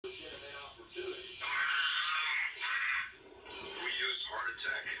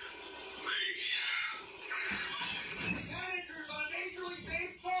attack. Managers on a Major League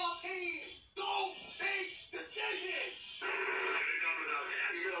Baseball team don't make decisions.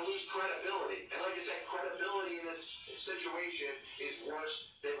 You're going to lose credibility. And like I said, credibility in this situation is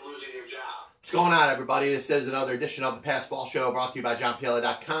worse than losing your job. What's going on, everybody? This is another edition of the Passball Show, brought to you by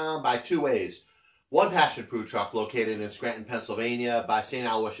JohnPielli.com by two ways. One Passion Food Truck located in Scranton, Pennsylvania by St.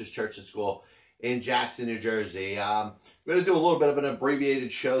 Aloysius Church and School in Jackson, New Jersey. We're going to do a little bit of an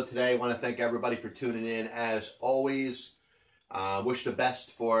abbreviated show today. I want to thank everybody for tuning in. As always, wish the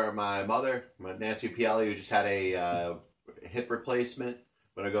best for my mother, Nancy Pielli, who just had a hip replacement.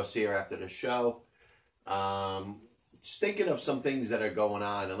 I'm going to go see her after the show. Just thinking of some things that are going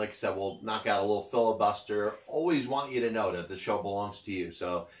on. And like I said, we'll knock out a little filibuster. Always want you to know that the show belongs to you.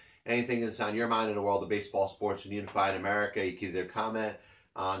 So anything that's on your mind in the world of baseball, sports, and unified America, you can either comment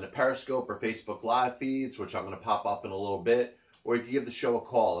on the Periscope or Facebook Live feeds, which I'm going to pop up in a little bit, or you can give the show a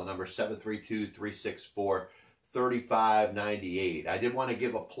call. The number is 732-364-3598. I did want to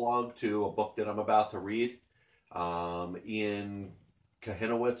give a plug to a book that I'm about to read. Ian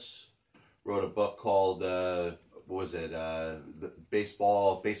Kahinowitz wrote a book called,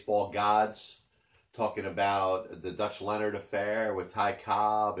 Baseball Gods, talking about the Dutch Leonard affair with Ty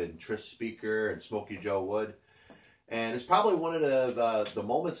Cobb and Tris Speaker and Smokey Joe Wood. And it's probably one of the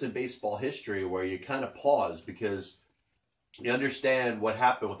moments in baseball history where you kind of pause because you understand what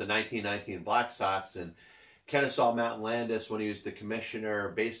happened with the 1919 Black Sox and Kennesaw Mountain Landis, when he was the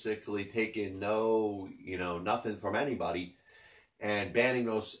commissioner, basically taking nothing from anybody and banning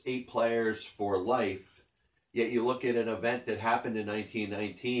those 8 players for life. Yet you look at an event that happened in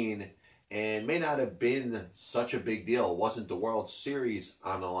 1919 and may not have been such a big deal. It wasn't the World Series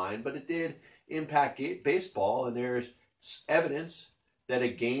on the line, but it did impact baseball, and there's evidence that a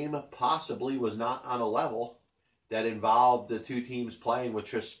game possibly was not on a level that involved the two teams playing with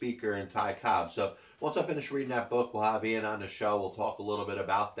Tris Speaker and Ty Cobb. So once I finish reading that book, we'll have Ian on the show. We'll talk a little bit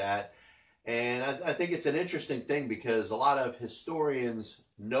about that. And I think it's an interesting thing because a lot of historians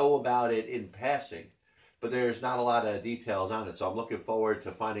know about it in passing, but there's not a lot of details on it. So I'm looking forward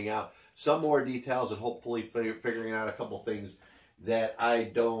to finding out some more details and hopefully figuring out a couple things that I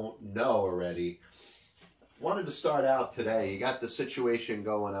don't know already. Wanted to start out today. You got the situation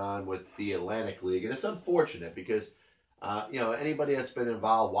going on with the Atlantic League, and it's unfortunate because anybody that's been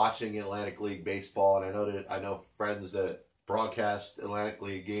involved watching Atlantic League baseball, and I know friends that broadcast Atlantic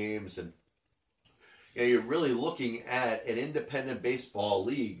League games, and you're really looking at an independent baseball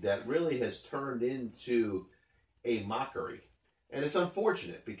league that really has turned into a mockery, and it's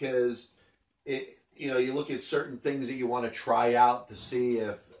unfortunate because you look at certain things that you want to try out to see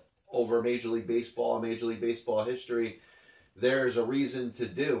if over Major League Baseball and Major League Baseball history, there's a reason to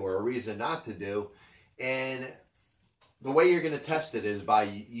do or a reason not to do. And the way you're going to test it is by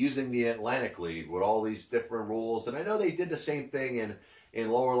using the Atlantic League with all these different rules. And I know they did the same thing in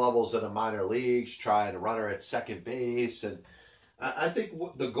lower levels of the minor leagues, trying to runner at second base. And I think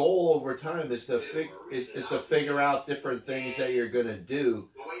the goal over time is to figure out different things that you're going to do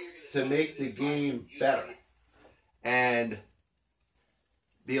to make the game better. And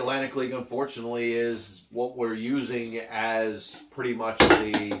the Atlantic League, unfortunately, is what we're using as pretty much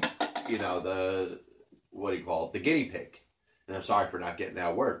the guinea pig. And I'm sorry for not getting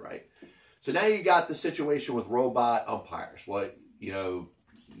that word right. So now you got the situation with robot umpires. You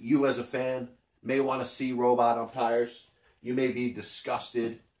as a fan may want to see robot umpires. You may be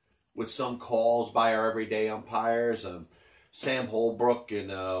disgusted with some calls by our everyday umpires. Sam Holbrook in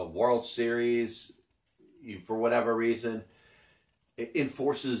a World Series, for whatever reason, it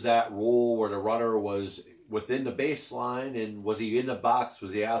enforces that rule where the runner was within the baseline, and was he in the box?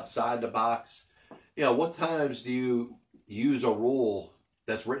 Was he outside the box? What times do you use a rule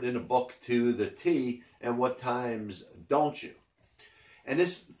that's written in a book to the T, and what times don't you? And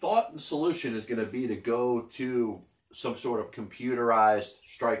this thought and solution is going to be to go to some sort of computerized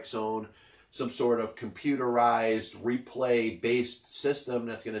strike zone, some sort of computerized replay-based system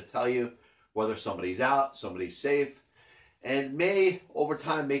that's going to tell you whether somebody's out, somebody's safe, and may, over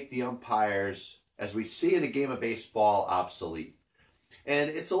time, make the umpires, as we see in a game of baseball, obsolete.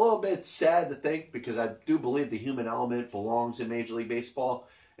 And it's a little bit sad to think because I do believe the human element belongs in Major League Baseball,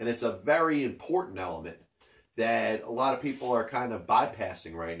 and it's a very important element that a lot of people are kind of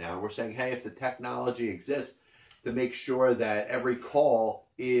bypassing right now. We're saying, hey, if the technology exists to make sure that every call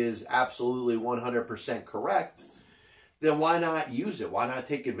is absolutely 100% correct, then why not use it? Why not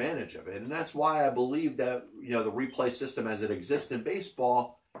take advantage of it? And that's why I believe that, the replay system as it exists in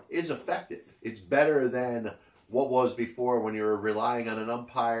baseball is effective. It's better than what was before when you were relying on an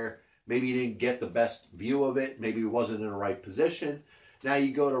umpire. Maybe you didn't get the best view of it. Maybe he wasn't in the right position. Now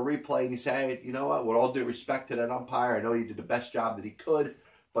you go to replay and you say, hey, you know what, with all due respect to that umpire, I know he did the best job that he could,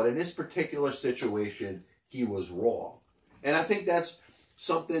 but in this particular situation, he was wrong. And I think that's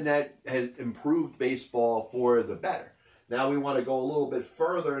something that has improved baseball for the better. Now we want to go a little bit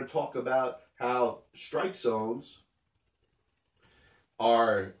further and talk about how strike zones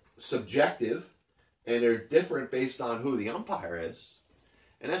are subjective and they're different based on who the umpire is.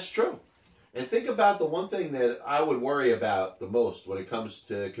 And that's true. And think about the one thing that I would worry about the most when it comes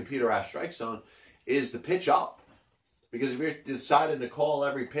to computerized strike zone is the pitch up. Because if you're deciding to call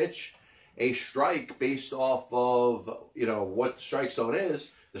every pitch a strike based off of, what the strike zone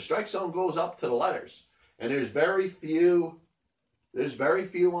is, the strike zone goes up to the letters. And there's very few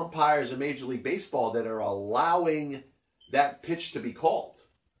umpires in Major League Baseball that are allowing that pitch to be called.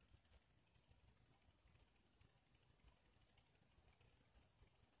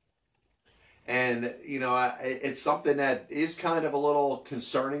 And, it's something that is kind of a little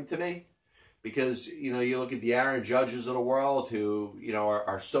concerning to me because, you look at the Aaron Judges of the world who,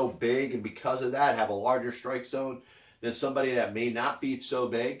 are so big and because of that have a larger strike zone than somebody that may not be so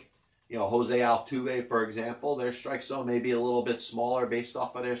big. Jose Altuve, for example, their strike zone may be a little bit smaller based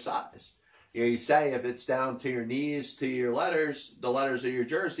off of their size. You say if it's down to your knees to your letters, the letters of your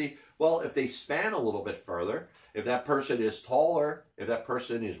jersey, well, if they span a little bit further, if that person is taller, if that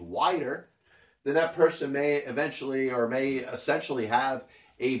person is wider, then that person may essentially have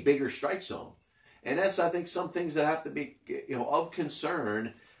a bigger strike zone. And that's, I think, some things that have to be, of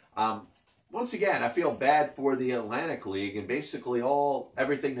concern. Once again, I feel bad for the Atlantic League and basically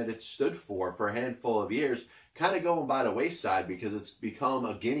everything that it stood for a handful of years kind of going by the wayside because it's become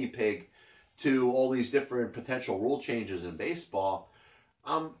a guinea pig to all these different potential rule changes in baseball.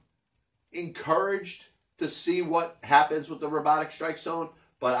 I'm encouraged to see what happens with the robotic strike zone,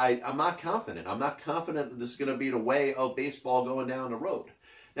 but I'm not confident. I'm not confident that this is going to be the way of baseball going down the road.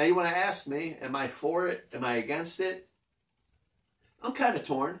 Now, you want to ask me, am I for it? Am I against it? I'm kind of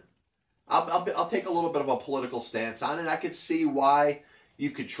torn. I'll take a little bit of a political stance on it. I could see why you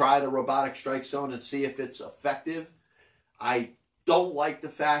could try the robotic strike zone and see if it's effective. I don't like the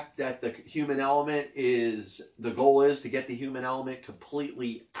fact that the human element the goal is to get the human element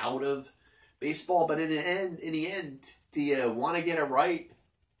completely out of baseball. But in the end, do you want to get it right?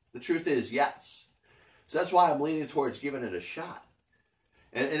 The truth is yes. So that's why I'm leaning towards giving it a shot.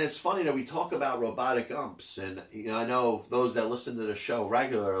 And it's funny that we talk about robotic umps, and I know those that listen to the show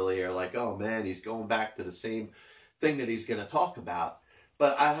regularly are like, oh man, he's going back to the same thing that he's going to talk about.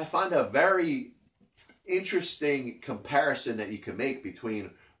 But I find a very interesting comparison that you can make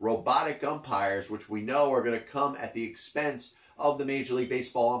between robotic umpires, which we know are going to come at the expense of the Major League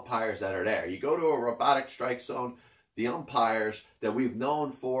Baseball umpires that are there. You go to a robotic strike zone, the umpires that we've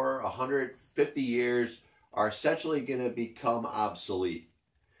known for 150 years are essentially going to become obsolete.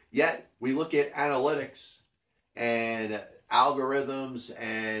 Yet, we look at analytics and algorithms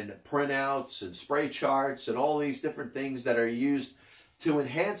and printouts and spray charts and all these different things that are used to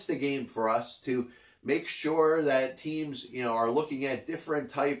enhance the game for us, to make sure that teams, are looking at different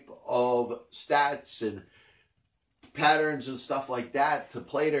type of stats and patterns and stuff like that to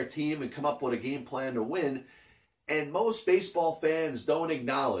play their team and come up with a game plan to win. And most baseball fans don't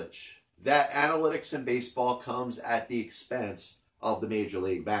acknowledge that analytics in baseball comes at the expense of the Major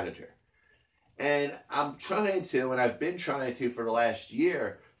League manager. And I'm trying to, and I've been trying to for the last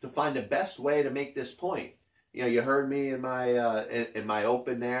year, to find the best way to make this point. You heard me in my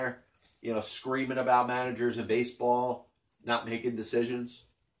open there, screaming about managers in baseball not making decisions.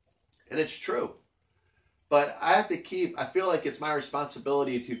 And it's true. But I feel like it's my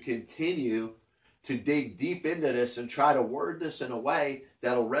responsibility to continue to dig deep into this and try to word this in a way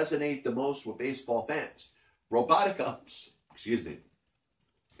that'll resonate the most with baseball fans. Robotic umps,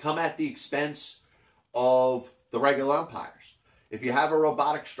 come at the expense of the regular umpires. If you have a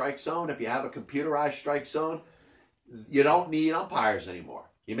robotic strike zone, if you have a computerized strike zone, you don't need umpires anymore.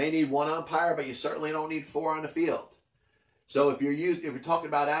 You may need one umpire, but you certainly don't need 4 on the field. So if you're talking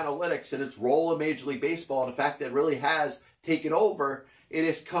about analytics and its role in Major League Baseball and the fact that it really has taken over, it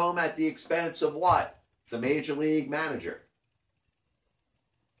has come at the expense of what? The Major League manager.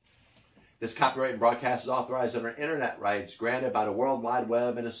 This copyright and broadcast is authorized under internet rights granted by the World Wide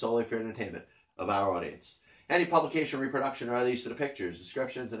Web and is solely for entertainment of our audience. Any publication, reproduction, or other use of the pictures,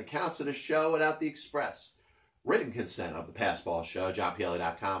 descriptions, and accounts of the show without the express written consent of the Passball Show,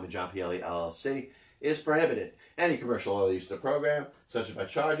 JohnPielli.com and John Pielli LLC, is prohibited. Any commercial or other use of the program, such as by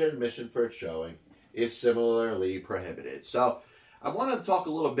charge and admission for its showing, is similarly prohibited. So, I wanted to talk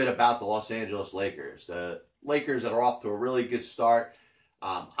a little bit about the Los Angeles Lakers. The Lakers that are off to a really good start.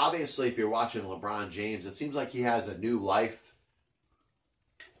 Obviously, if you're watching LeBron James, it seems like he has a new life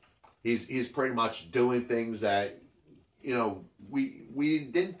He's pretty much doing things that, we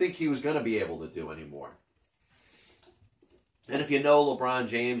didn't think he was going to be able to do anymore. And if you know LeBron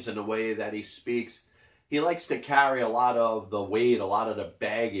James and the way that he speaks, he likes to carry a lot of the weight, a lot of the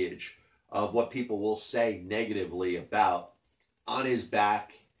baggage of what people will say negatively about on his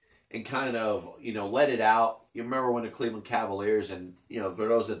back and kind of, let it out. You remember when the Cleveland Cavaliers, and, for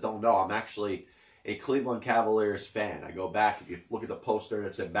those that don't know, I'm actually a Cleveland Cavaliers fan. I go back, if you look at the poster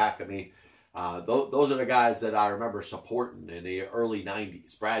that's in back of me, those are the guys that I remember supporting in the early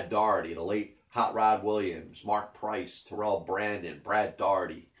 90s. Brad Daugherty, the late Hot Rod Williams, Mark Price, Terrell Brandon, Brad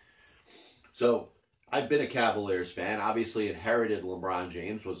Daugherty. So I've been a Cavaliers fan, obviously inherited LeBron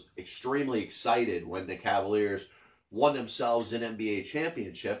James, was extremely excited when the Cavaliers won themselves an NBA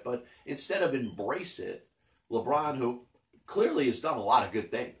championship, but instead of embrace it, LeBron, who clearly has done a lot of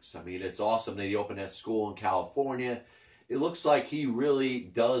good things. I mean, it's awesome that he opened that school in California. It looks like he really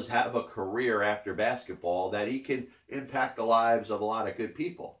does have a career after basketball that he can impact the lives of a lot of good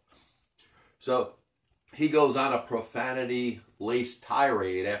people. So he goes on a profanity-laced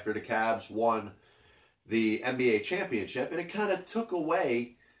tirade after the Cavs won the NBA championship, and it kind of took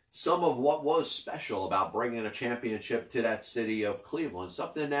away some of what was special about bringing a championship to that city of Cleveland.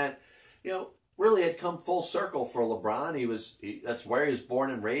 Something that, really had come full circle for LeBron. That's where he was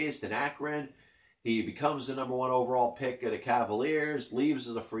born and raised, in Akron. He becomes the number 1 overall pick of the Cavaliers, leaves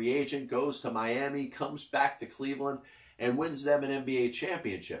as a free agent, goes to Miami, comes back to Cleveland, and wins them an NBA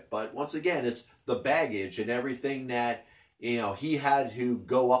championship. But once again, it's the baggage and everything that, he had to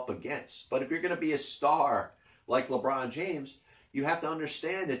go up against. But if you're going to be a star like LeBron James, you have to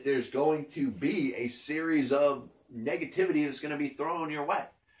understand that there's going to be a series of negativity that's going to be thrown your way.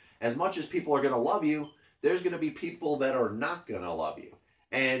 As much as people are going to love you, there's going to be people that are not going to love you.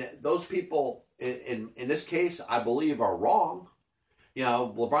 And those people, in this case, I believe are wrong.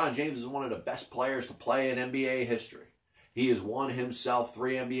 LeBron James is one of the best players to play in NBA history. He has won himself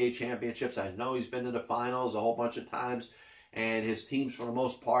 3 NBA championships. I know he's been to the finals a whole bunch of times, and his teams, for the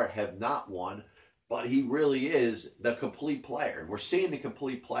most part, have not won. But he really is the complete player. We're seeing the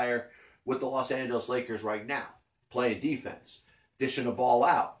complete player with the Los Angeles Lakers right now, playing defense, dishing the ball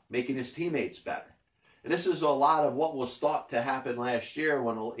out, making his teammates better. And this is a lot of what was thought to happen last year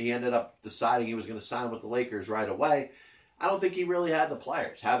when he ended up deciding he was going to sign with the Lakers right away. I don't think he really had the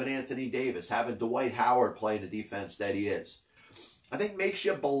players. Having Anthony Davis, having Dwight Howard playing the defense that he is, I think makes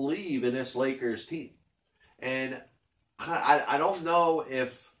you believe in this Lakers team. And I don't know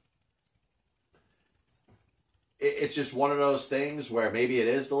if it's just one of those things where maybe it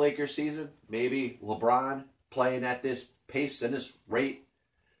is the Lakers season. Maybe LeBron playing at this pace and this rate,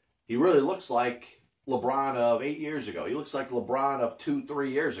 he really looks like LeBron of 8 years ago. He looks like LeBron of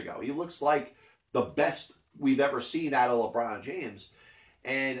 2-3 years ago. He looks like the best we've ever seen out of LeBron James.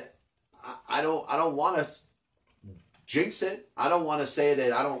 And I don't want to jinx it. I don't want to say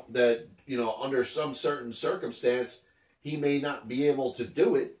that under some certain circumstance he may not be able to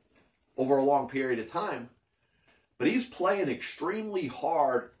do it over a long period of time. But he's playing extremely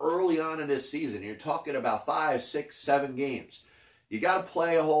hard early on in this season. You're talking about 5, 6, 7 games. You got to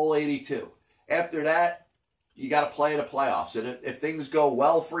play a whole 82. After that, you got to play the playoffs. And if things go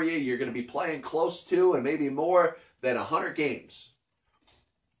well for you, you're going to be playing close to and maybe more than 100 games.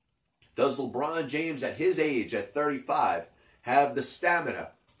 Does LeBron James at his age, at 35, have the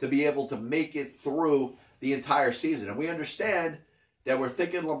stamina to be able to make it through the entire season? And we understand that we're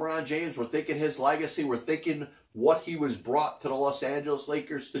thinking LeBron James, we're thinking his legacy, we're thinking what he was brought to the Los Angeles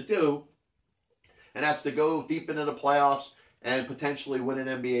Lakers to do, and that's to go deep into the playoffs and potentially win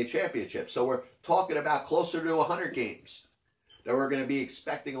an NBA championship. So we're talking about closer to 100 games that we're going to be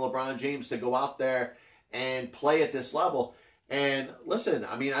expecting LeBron James to go out there and play at this level. And listen,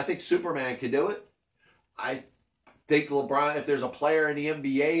 I mean, I think Superman can do it. I think LeBron, if there's a player in the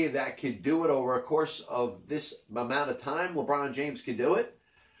NBA that could do it over a course of this amount of time, LeBron James can do it.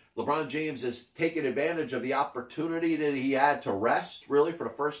 LeBron James has taken advantage of the opportunity that he had to rest, really, for the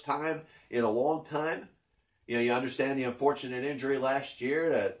first time in a long time. You understand the unfortunate injury last year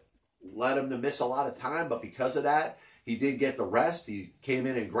that led him to miss a lot of time, but because of that, he did get the rest. He came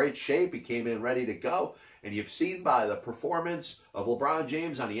in great shape. He came in ready to go. And you've seen by the performance of LeBron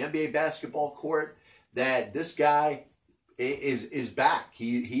James on the NBA basketball court that this guy is back.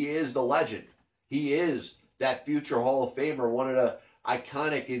 He is the legend. He is that future Hall of Famer, one of the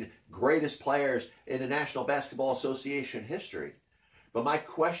iconic and greatest players in the National Basketball Association history. But my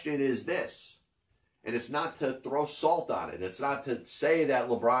question is this, and it's not to throw salt on it. It's not to say that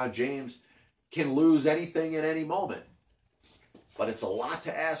LeBron James can lose anything at any moment. But it's a lot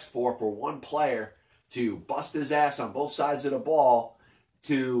to ask for one player to bust his ass on both sides of the ball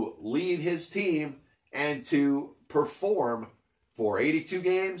to lead his team and to perform for 82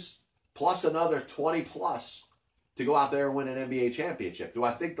 games plus another 20 plus to go out there and win an NBA championship. Do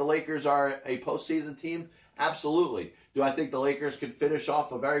I think the Lakers are a postseason team? Absolutely. Do I think the Lakers could finish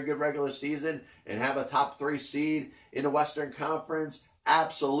off a very good regular season and have a top 3 seed in the Western Conference?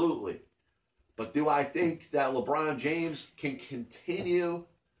 Absolutely. But do I think that LeBron James can continue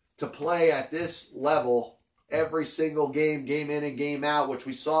to play at this level every single game, game in and game out, which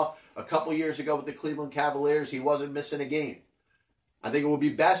we saw a couple years ago with the Cleveland Cavaliers? He wasn't missing a game. I think it would be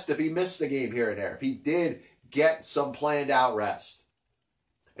best if he missed the game here and there, if he did get some planned out rest.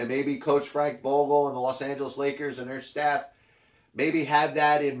 And maybe Coach Frank Vogel and the Los Angeles Lakers and their staff maybe had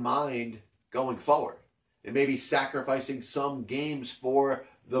that in mind going forward. And maybe sacrificing some games for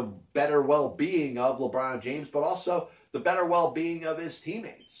the better well-being of LeBron James, but also the better well-being of his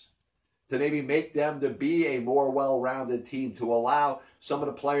teammates. To maybe make them to be a more well-rounded team, to allow some of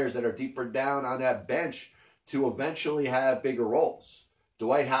the players that are deeper down on that bench to eventually have bigger roles.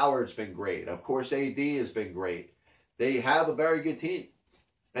 Dwight Howard's been great. Of course, AD has been great. They have a very good team.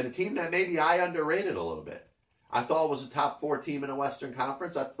 And a team that maybe I underrated a little bit. I thought was a top 4 team in the Western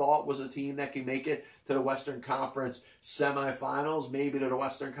Conference. I thought was a team that can make it to the Western Conference semifinals, maybe to the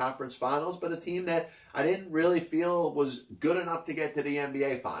Western Conference finals, but a team that I didn't really feel was good enough to get to the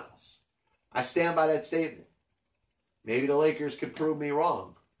NBA finals. I stand by that statement. Maybe the Lakers could prove me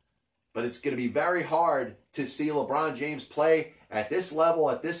wrong, but it's going to be very hard to see LeBron James play at this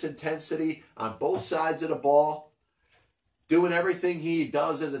level, at this intensity, on both sides of the ball, doing everything he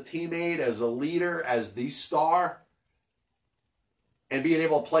does as a teammate, as a leader, as the star, and being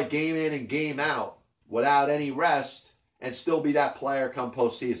able to play game in and game out without any rest and still be that player come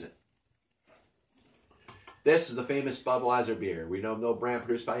postseason. This is the famous Budweiser beer. We know no brand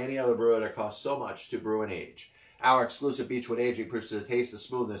produced by any other brewer that costs so much to brew and age. Our exclusive Beechwood aging produces a taste, the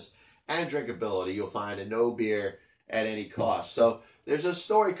smoothness, and drinkability you'll find in no beer at any cost. So there's a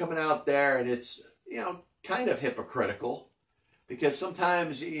story coming out there, and it's, kind of hypocritical, because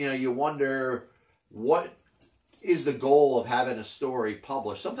sometimes, you wonder what is the goal of having a story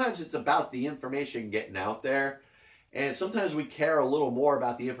published. Sometimes it's about the information getting out there, and sometimes we care a little more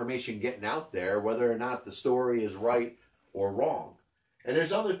about the information getting out there, whether or not the story is right or wrong. And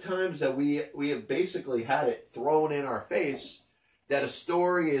there's other times that we have basically had it thrown in our face that a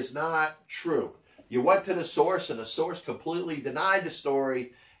story is not true. You went to the source and the source completely denied the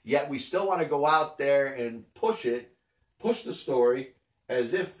story, yet we still want to go out there and push the story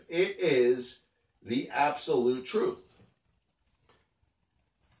as if it is the absolute truth.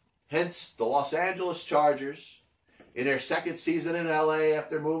 Hence, the Los Angeles Chargers, in their second season in LA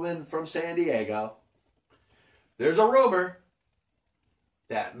after moving from San Diego, there's a rumor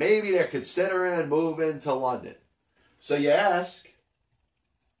that maybe they're considering moving to London. So you ask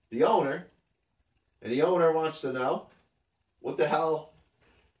the owner, and the owner wants to know, what the hell,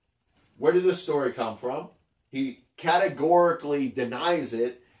 where did this story come from? He categorically denies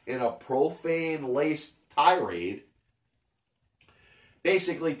it in a profane-laced tirade.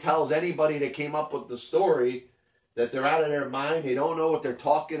 Basically tells anybody that came up with the story that they're out of their mind, they don't know what they're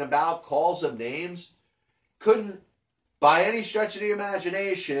talking about, calls them names. Couldn't, by any stretch of the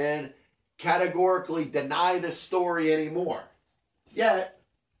imagination, categorically deny this story anymore. Yet,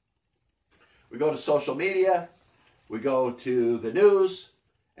 we go to social media, we go to the news,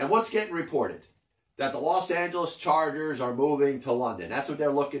 and what's getting reported? That the Los Angeles Chargers are moving to London. That's what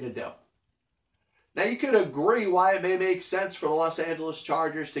they're looking to do. Now, you could agree why it may make sense for the Los Angeles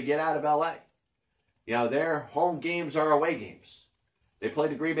Chargers to get out of LA. Their home games are away games. They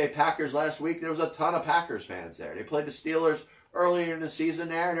played the Green Bay Packers last week. There was a ton of Packers fans there. They played the Steelers earlier in the season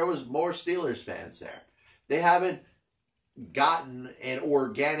there, and there was more Steelers fans there. They haven't gotten an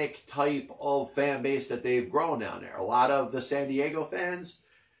organic type of fan base that they've grown down there. A lot of the San Diego fans,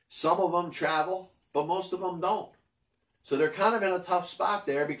 some of them travel, but most of them don't. So they're kind of in a tough spot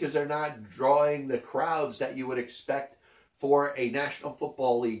there because they're not drawing the crowds that you would expect for a National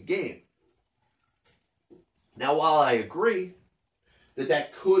Football League game. Now, while I agree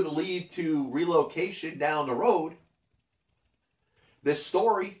that could lead to relocation down the road, this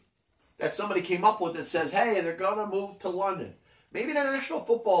story that somebody came up with that says, hey, they're going to move to London. Maybe the National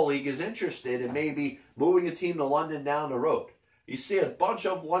Football League is interested in maybe moving a team to London down the road. You see a bunch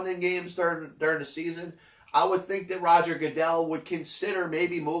of London games during the season. I would think that Roger Goodell would consider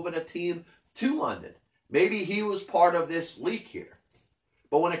maybe moving a team to London. Maybe he was part of this leak here.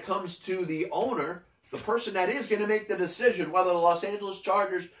 But when it comes to the owner, the person that is going to make the decision whether the Los Angeles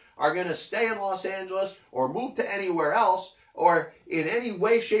Chargers are going to stay in Los Angeles or move to anywhere else or in any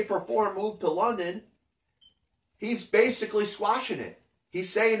way, shape, or form move to London, he's basically squashing it. He's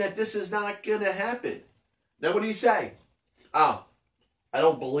saying that this is not going to happen. Now, what do you say? Oh, I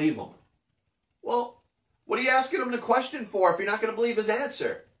don't believe him. Well, what are you asking him the question for if you're not going to believe his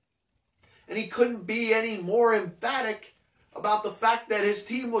answer? And he couldn't be any more emphatic about the fact that his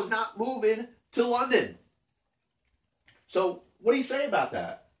team was not moving to London. So, what do you say about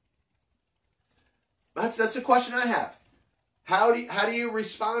that? That's the question I have. How do you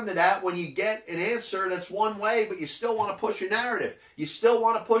respond to that when you get an answer that's one way, but you still want to push your narrative? You still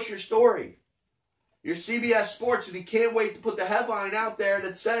want to push your story. You're CBS Sports, and you can't wait to put the headline out there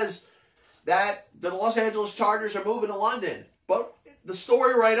that says that the Los Angeles Chargers are moving to London. But the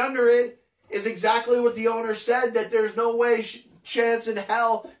story right under it is exactly what the owner said, that there's no way, chance in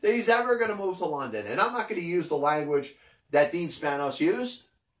hell that he's ever going to move to London. And I'm not going to use the language that Dean Spanos used.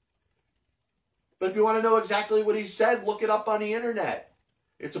 But if you want to know exactly what he said, look it up on the internet.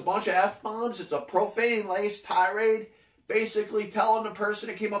 It's a bunch of F-bombs. It's a profane-laced tirade, basically telling the person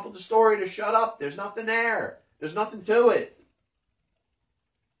that came up with the story to shut up. There's nothing there. There's nothing to it.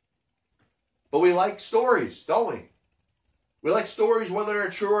 But we like stories, don't we? We like stories whether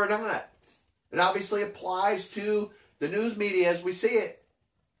they're true or not. It obviously applies to the news media as we see it.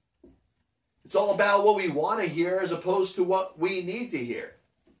 It's all about what we want to hear as opposed to what we need to hear.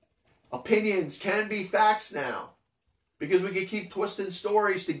 Opinions can be facts now because we can keep twisting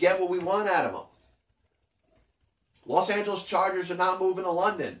stories to get what we want out of them. Los Angeles Chargers are not moving to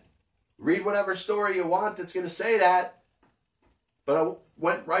London. Read whatever story you want that's going to say that. But I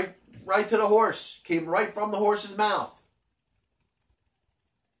went right to the horse. Came right from the horse's mouth.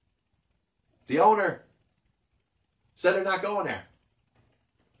 The owner said they're not going there.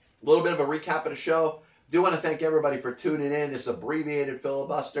 A little bit of a recap of the show. Do want to thank everybody for tuning in. This abbreviated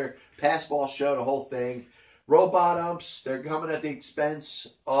filibuster, passball show, the whole thing. Robot umps, they're coming at the expense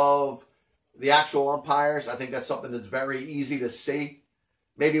of the actual umpires. I think that's something that's very easy to see.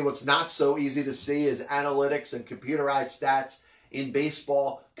 Maybe what's not so easy to see is analytics and computerized stats in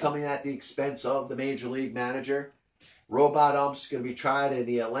baseball coming at the expense of the major league manager. Robot umps going to be tried in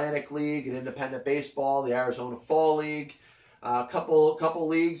the Atlantic League, in independent baseball, the Arizona Fall League. A couple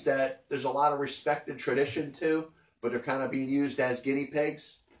leagues that there's a lot of respect and tradition to, but they're kind of being used as guinea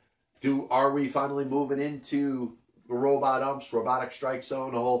pigs. Are we finally moving into robot umps, robotic strike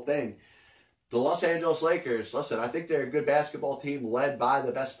zone, the whole thing? The Los Angeles Lakers, listen, I think they're a good basketball team led by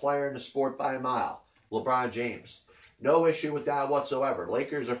the best player in the sport by a mile, LeBron James. No issue with that whatsoever.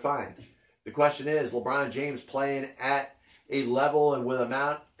 Lakers are fine. The question is, LeBron James playing at a level and with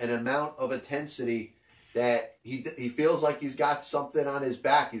an amount of intensity that he feels like he's got something on his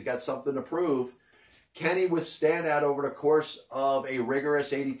back. He's got something to prove. Can he withstand that over the course of a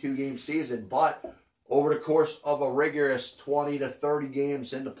rigorous 82-game season? But over the course of a rigorous 20 to 30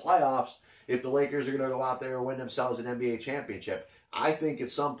 games in the playoffs, if the Lakers are going to go out there and win themselves an NBA championship, I think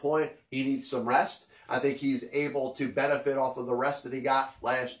at some point he needs some rest. I think he's able to benefit off of the rest that he got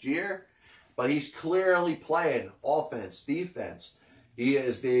last year. But he's clearly playing offense, defense. He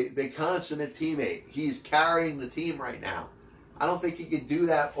is the consummate teammate. He's carrying the team right now. I don't think he could do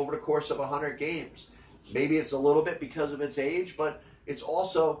that over the course of 100 games. Maybe it's a little bit because of his age, but it's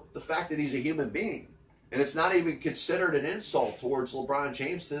also the fact that he's a human being. And it's not even considered an insult towards LeBron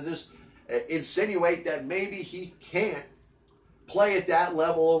James to just insinuate that maybe he can't play at that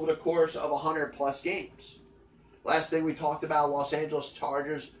level over the course of 100-plus games. Last thing we talked about, Los Angeles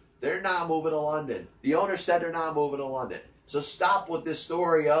Chargers, they're not moving to London. The owner said they're not moving to London. So stop with this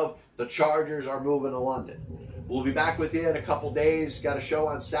story of the Chargers are moving to London. We'll be back with you in a couple days. Got a show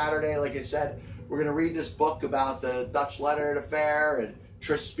on Saturday. Like I said, we're going to read this book about the Dutch Leonard affair and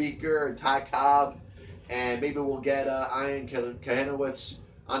Tris Speaker and Ty Cobb. And maybe we'll get Ian Kahinowitz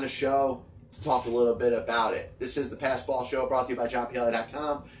on the show to talk a little bit about it. This is the Passball Show brought to you by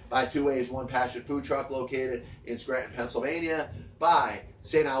JohnPielli.com, by Two Ways, One Passion Food Truck located in Scranton, Pennsylvania, by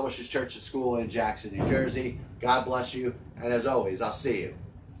St. Aloysius Church and School in Jackson, New Jersey. God bless you. And as always, I'll see you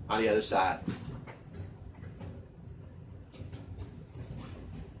on the other side.